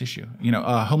dealing with this issue.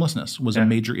 Homelessness was a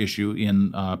major issue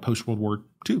in post-World War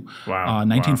II. Wow.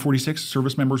 1946,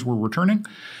 service members were returning,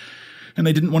 and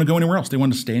they didn't want to go anywhere else. They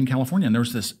wanted to stay in California, and there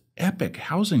was this epic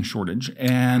housing shortage.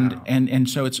 And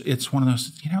so it's one of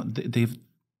those,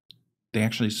 they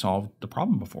actually solved the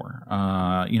problem before.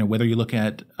 Whether you look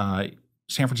at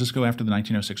San Francisco after the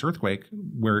 1906 earthquake,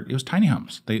 where it was tiny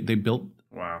homes. They built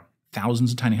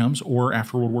thousands of tiny homes, or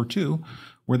after World War II,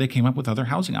 where they came up with other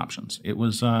housing options. It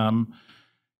was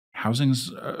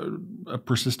housing's a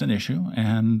persistent issue,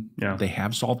 and they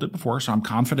have solved it before. So I'm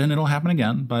confident it'll happen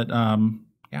again. But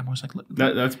Yeah, I'm always like,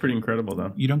 that's pretty incredible,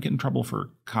 though. You don't get in trouble for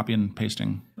copy and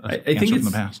pasting I answer think from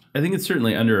the past. I think it's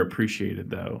certainly underappreciated,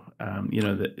 though.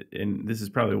 And this is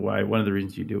probably why one of the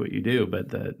reasons you do what you do. But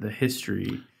the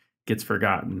history gets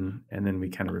forgotten, and then we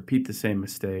kind of repeat the same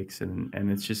mistakes, and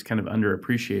it's just kind of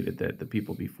underappreciated that the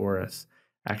people before us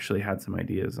actually had some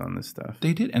ideas on this stuff.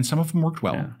 They did, and some of them worked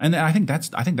well. Yeah. And I think that's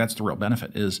the real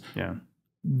benefit is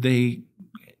they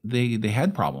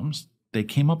had problems. They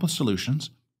came up with solutions.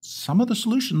 Some of the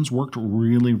solutions worked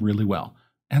really, really well,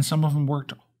 and some of them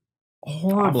worked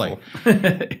horribly.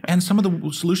 And some of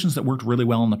the solutions that worked really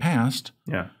well in the past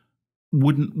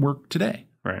wouldn't work today.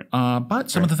 Right. But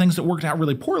some of the things that worked out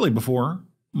really poorly before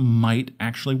might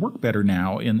actually work better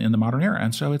now in the modern era.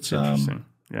 And so it's interesting.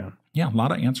 Yeah, a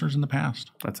lot of answers in the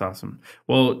past. That's awesome.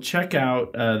 Well, check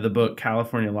out the book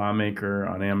California Lawmaker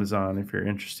on Amazon if you're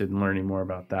interested in learning more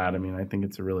about that. I mean, I think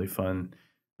it's a really fun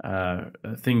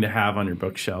thing to have on your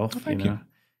bookshelf. Thank you.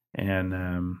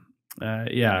 And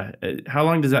how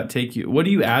long does that take you? What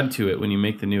do you add to it when you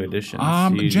make the new editions?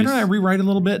 Generally, I rewrite a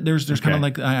little bit. There's kind of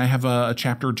like I have a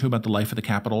chapter or two about the life of the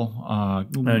Capitol.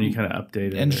 And you kind of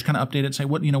update it, and just kind of update it. Say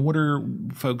what are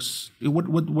folks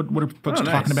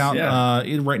talking about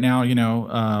right now?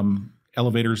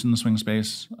 Elevators in the swing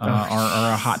space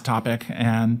are a hot topic,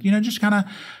 and just kind of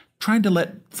trying to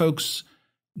let folks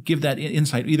give that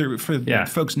insight either for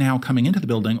folks now coming into the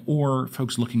building or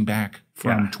folks looking back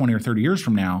from 20 or 30 years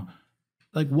from now.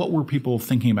 Like, what were people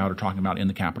thinking about or talking about in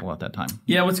the Capitol at that time?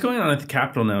 Yeah, what's going on at the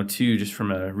Capitol now, too, just from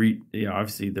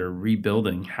obviously they're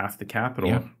rebuilding half the Capitol.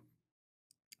 Yeah.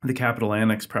 The Capitol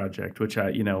Annex project, which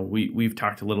we've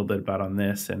talked a little bit about on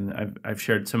this, and I've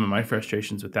shared some of my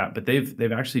frustrations with that, but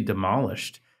they've actually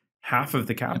demolished half of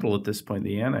the Capitol at this point,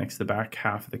 the Annex, the back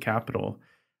half of the Capitol,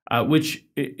 which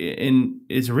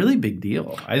is a really big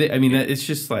deal. I mean, it's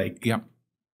just like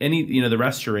the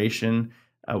restoration.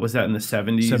 Was that in the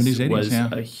 70s? 70s, 80s, was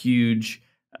a huge,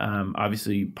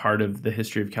 obviously, part of the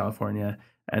history of California.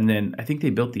 And then I think they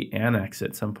built the annex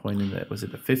at some point in the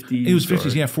 50s? It was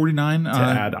 50s, 49. To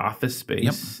add office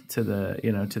space to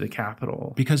the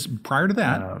Capitol. Because prior to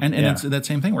that, it's that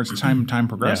same thing where it's time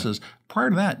progresses.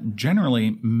 Prior to that,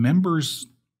 generally, members'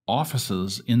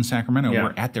 offices in Sacramento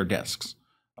were at their desks.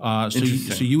 So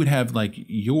you would have like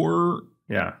your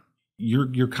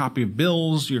copy of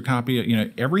bills, your copy of,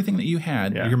 everything that you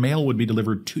had, your mail would be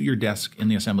delivered to your desk in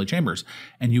the assembly chambers,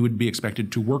 and you would be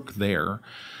expected to work there.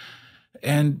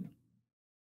 And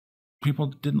people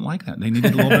didn't like that. They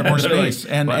needed a little bit more space.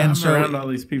 and so around all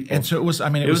these people. And so it was,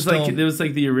 it was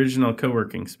like the original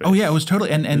co-working space. Oh yeah, it was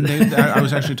totally. And I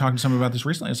was actually talking to someone about this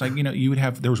recently. It's like, you would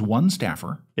have, there was one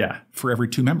staffer for every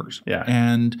two members. Yeah.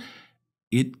 And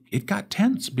it got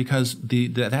tense because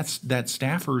that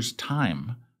staffer's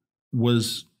time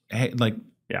was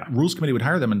Rules Committee would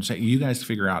hire them and say, you guys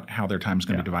figure out how their time is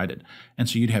going to be divided. And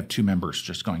so you'd have two members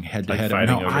just going head to head.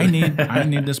 No, I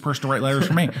need this person to write letters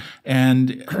for me.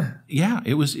 And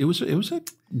it was a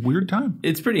weird time.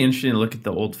 It's pretty interesting to look at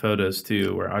the old photos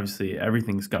too, where obviously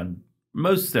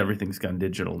most everything's gone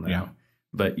digital now. Yeah.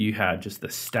 But you had just the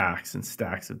stacks and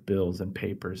stacks of bills and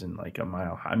papers and like a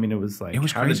mile high. I mean, it was like,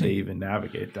 how did they even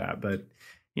navigate that? But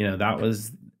that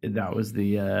was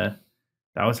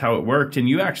how it worked. And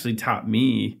you actually taught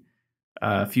me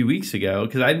a few weeks ago,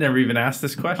 because I'd never even asked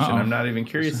this question. I'm not even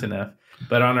curious enough.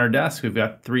 But on our desk, we've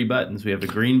got 3 buttons. We have a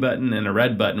green button and a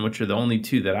red button, which are the only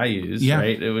 2 that I use,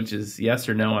 right? Which is yes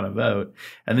or no on a vote.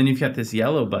 And then you've got this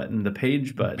yellow button, the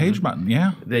page button. Page button,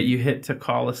 that you hit to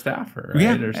call a staffer, right?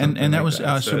 Yeah, and that was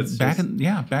back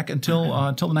until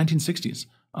the 1960s.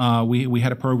 We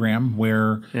had a program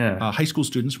where high school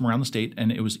students from around the state,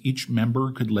 and it was each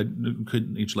member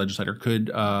each legislator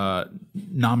could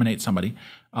nominate somebody.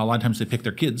 A lot of times they pick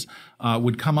their kids,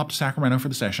 would come up to Sacramento for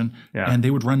the session, and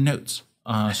they would run notes.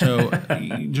 So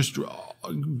just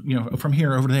from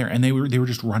here over there, and they were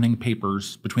just running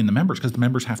papers between the members, because the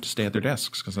members have to stay at their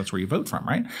desks because that's where you vote from,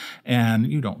 right?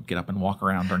 And you don't get up and walk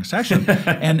around during a session.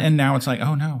 and now it's like,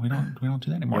 oh no, we don't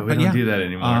do that anymore. We don't do that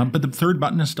anymore. But the third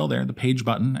button is still there, the page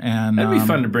button, and it'd be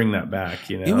fun to bring that back.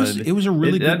 It was a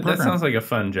really good program. That sounds like a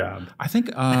fun job. I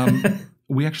think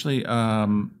we actually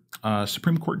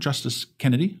Supreme Court Justice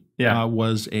Kennedy. I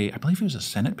believe he was a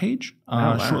Senate page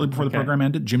shortly before the program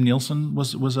ended. Jim Nielsen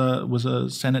was a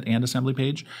Senate and Assembly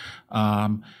page.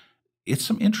 It's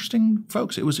some interesting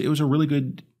folks. It was a really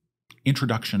good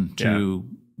introduction to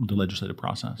the legislative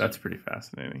process. That's pretty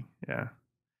fascinating. Yeah.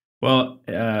 Well,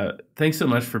 thanks so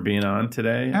much for being on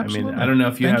today. Absolutely. I mean, I don't know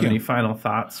if you have any final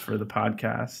thoughts for the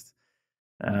podcast.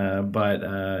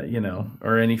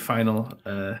 or any final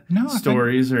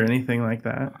stories or anything like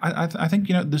that? I think,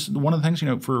 this is one of the things,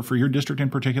 for your district in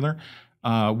particular,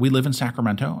 we live in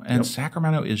Sacramento, and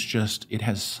Sacramento is it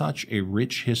has such a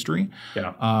rich history.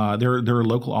 Yeah. There are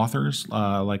local authors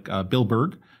like Bill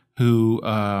Berg who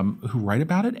write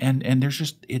about it, and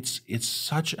there's it's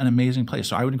such an amazing place.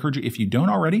 So I would encourage you, if you don't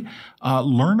already,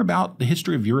 learn about the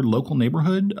history of your local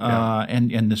neighborhood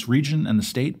and this region and the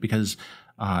state, because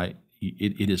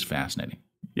it is fascinating.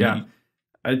 Yeah,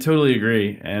 I totally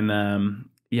agree. And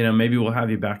maybe we'll have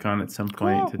you back on at some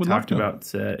point to talk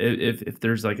about if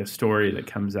there's like a story that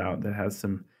comes out that has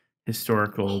some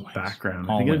historical background.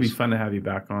 I think it'd be fun to have you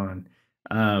back on.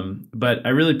 But I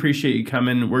really appreciate you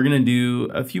coming. We're going to do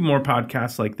a few more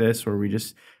podcasts like this where we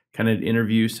just kind of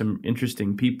interview some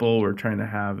interesting people. We're trying to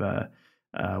have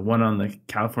one on the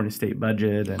California state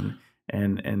budget and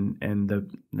the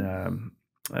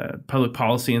Public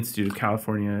Policy Institute of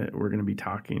California. We're going to be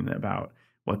talking about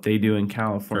what they do in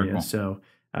California. Cool. So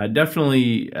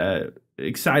definitely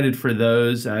excited for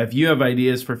those. If you have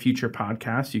ideas for future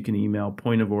podcasts, you can email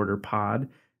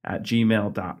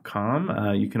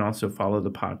pointoforderpod@gmail.com. You can also follow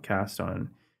the podcast on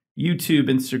YouTube,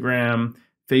 Instagram,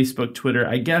 Facebook, Twitter,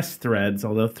 I guess Threads,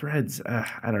 although Threads,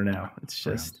 I don't know. It's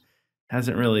just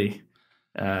hasn't really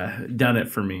done it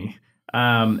for me.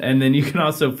 And then you can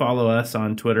also follow us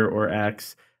on Twitter or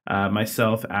X,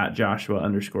 myself at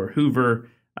Joshua_Hoover,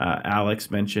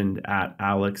 Alex mentioned at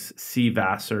Alex C.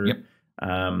 Vassar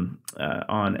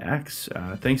on X.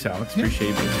 Thanks, Alex.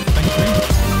 Appreciate it.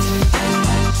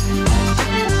 Thanks.